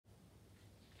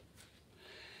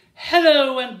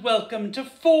Hello and welcome to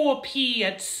 4P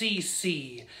at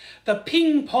CC, the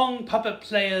ping pong puppet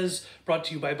players brought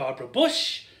to you by Barbara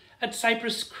Bush at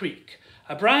Cypress Creek,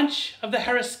 a branch of the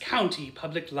Harris County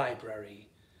Public Library.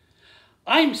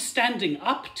 I'm standing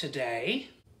up today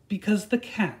because the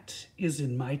cat is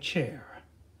in my chair.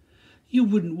 You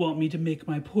wouldn't want me to make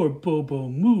my poor Bobo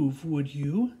move, would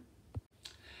you?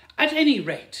 At any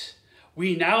rate,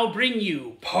 we now bring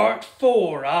you part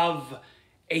 4 of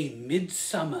A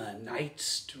Midsummer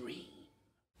Night's Dream.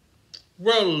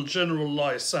 Well, General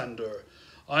Lysander,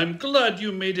 I'm glad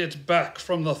you made it back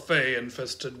from the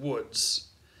Fey-infested woods.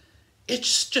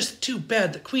 It's just too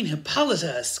bad that Queen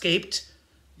Hippolyta escaped.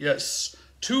 Yes,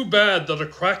 too bad that a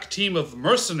crack team of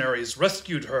mercenaries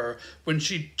rescued her when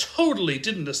she totally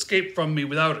didn't escape from me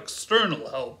without external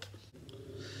help.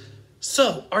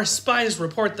 So, our spies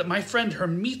report that my friend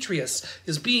Hermetrius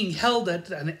is being held at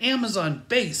an Amazon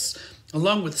base,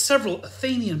 along with several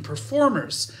Athenian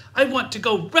performers. I want to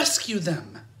go rescue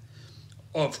them.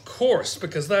 Of course,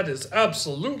 because that is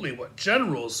absolutely what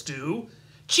generals do.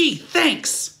 Gee,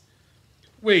 thanks!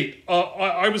 Wait,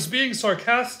 I was being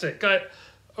sarcastic.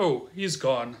 Oh, he's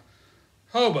gone.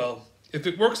 Oh well, if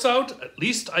it works out, at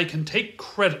least I can take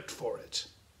credit for it.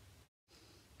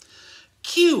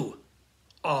 QRST.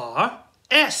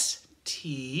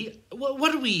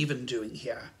 What are we even doing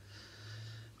here?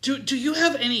 Do you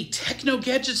have any techno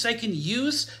gadgets I can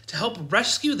use to help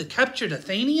rescue the captured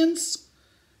Athenians?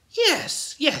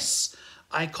 Yes.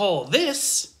 I call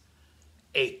this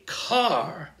a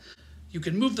car. You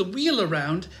can move the wheel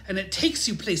around and it takes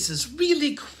you places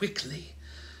really quickly.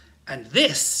 And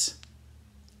this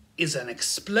is an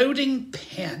exploding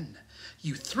pen.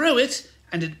 You throw it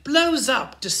and it blows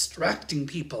up, distracting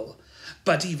people.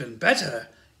 But even better,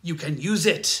 you can use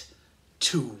it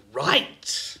to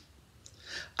write.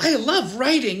 I love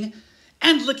writing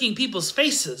and licking people's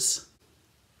faces.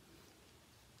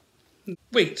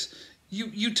 Wait,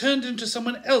 you turned into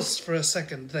someone else for a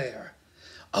second there.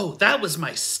 Oh, that was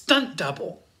my stunt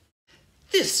double.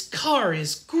 This car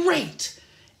is great.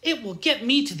 It will get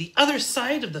me to the other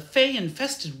side of the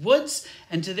Fey-infested woods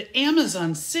and to the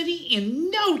Amazon city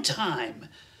in no time.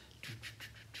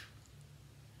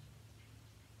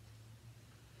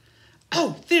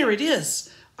 Oh, there it is.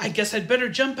 I guess I'd better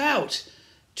jump out.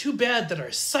 Too bad that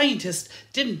our scientist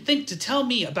didn't think to tell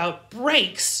me about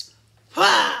brakes.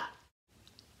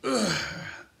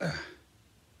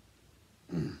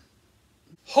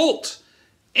 Halt!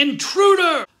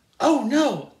 Intruder! Oh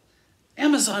no!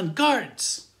 Amazon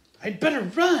guards! I'd better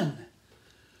run!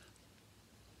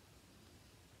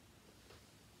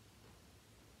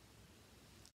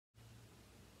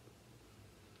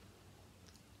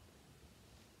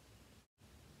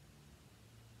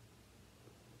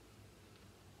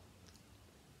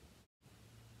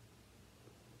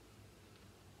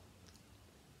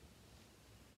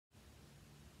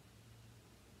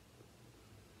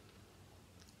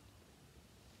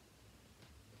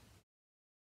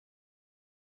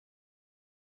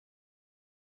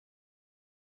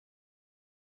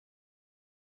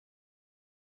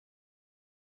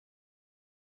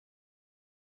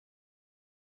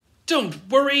 Don't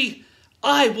worry,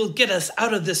 I will get us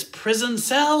out of this prison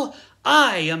cell.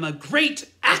 I am a great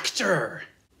actor.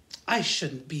 I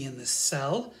shouldn't be in this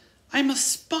cell. I'm a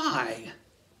spy.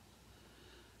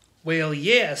 Well,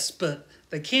 yes, but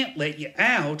they can't let you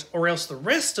out or else the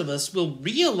rest of us will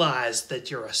realize that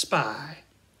you're a spy.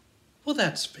 Well,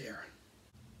 that's fair.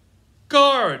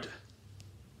 Guard!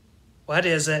 What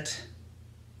is it?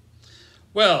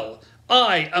 Well,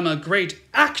 I am a great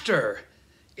actor.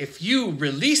 If you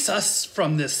release us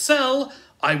from this cell,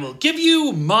 I will give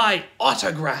you my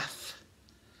autograph.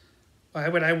 Why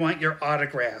would I want your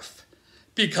autograph?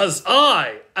 Because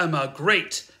I am a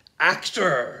great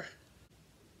actor.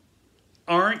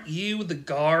 Aren't you the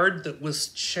guard that was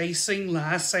chasing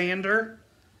Lysander?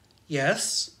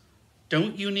 Yes.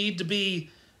 Don't you need to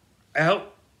be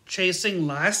out chasing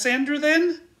Lysander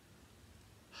then?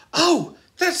 Oh,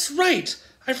 that's right.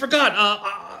 I forgot.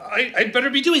 I'd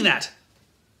better be doing that.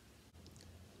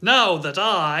 Now that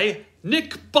I,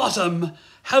 Nick Bottom,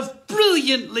 have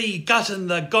brilliantly gotten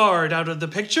the guard out of the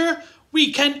picture,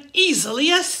 we can easily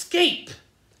escape.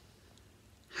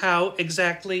 How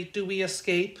exactly do we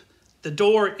escape? The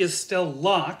door is still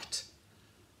locked.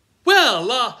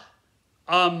 Well,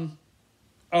 I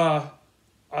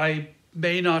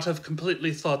may not have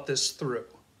completely thought this through.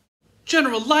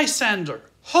 General Lysander,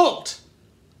 halt!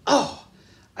 Oh,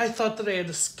 I thought that I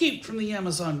had escaped from the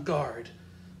Amazon guard.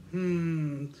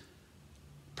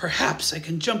 Perhaps I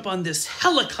can jump on this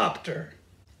helicopter.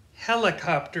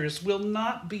 Helicopters will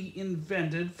not be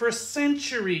invented for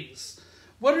centuries.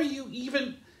 What are you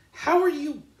even... How are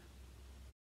you...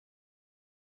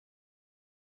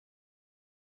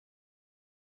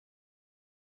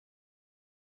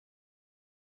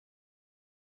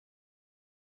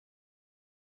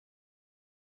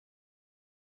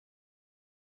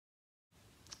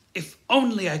 If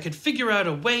only I could figure out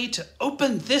a way to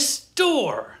open this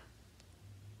door.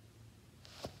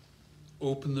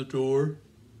 Open the door?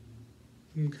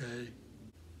 Okay.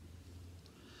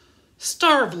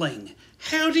 Starveling,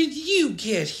 how did you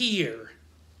get here?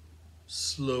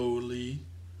 Slowly.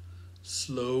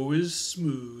 Slow is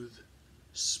smooth.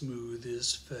 Smooth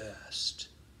is fast.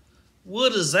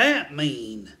 What does that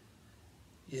mean?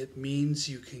 It means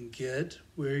you can get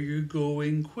where you're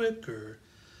going quicker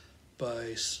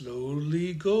by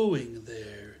slowly going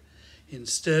there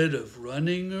instead of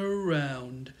running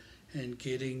around and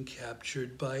getting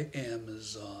captured by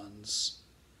Amazons.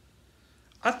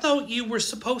 I thought you were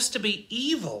supposed to be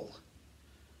evil.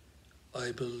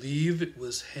 I believe it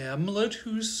was Hamlet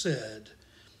who said,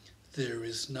 "There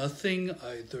is nothing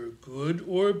either good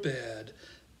or bad,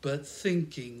 but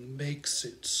thinking makes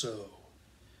it so."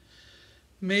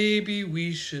 Maybe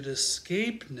we should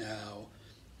escape now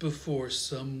before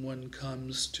someone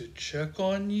comes to check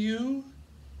on you?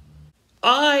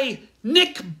 I,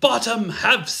 Nick Bottom,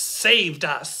 have saved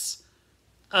us.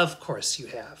 Of course you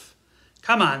have.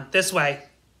 Come on, this way.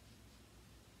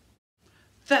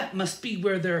 That must be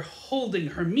where they're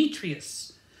holding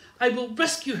Hermetrius. I will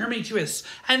rescue Hermetrius,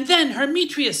 and then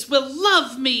Hermetrius will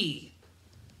love me.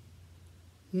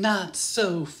 Not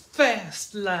so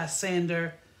fast,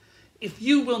 Lysander. If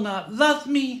you will not love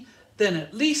me, then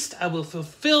at least I will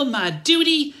fulfill my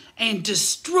duty and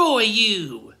destroy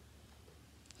you.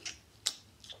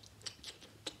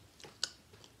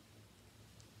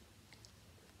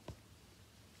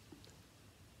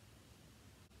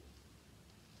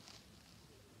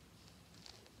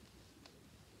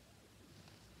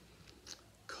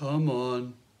 Come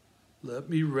on, let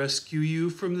me rescue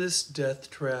you from this death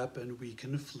trap and we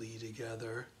can flee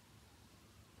together.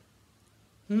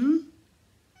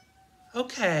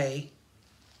 Okay.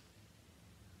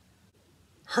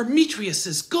 Hermetrius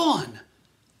is gone.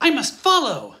 I must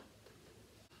follow.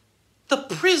 The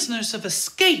prisoners have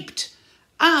escaped.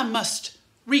 I must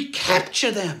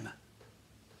recapture them.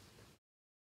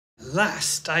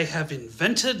 Last, I have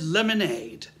invented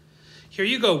lemonade. Here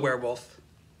you go, werewolf.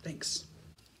 Thanks.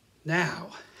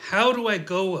 Now, how do I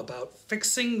go about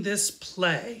fixing this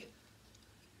play?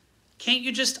 Can't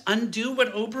you just undo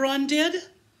what Oberon did?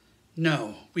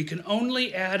 No, we can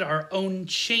only add our own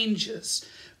changes.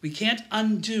 We can't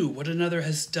undo what another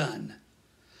has done.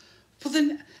 Well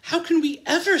then, how can we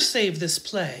ever save this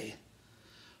play?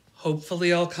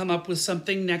 Hopefully I'll come up with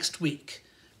something next week.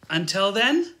 Until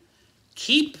then,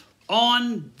 keep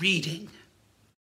on reading.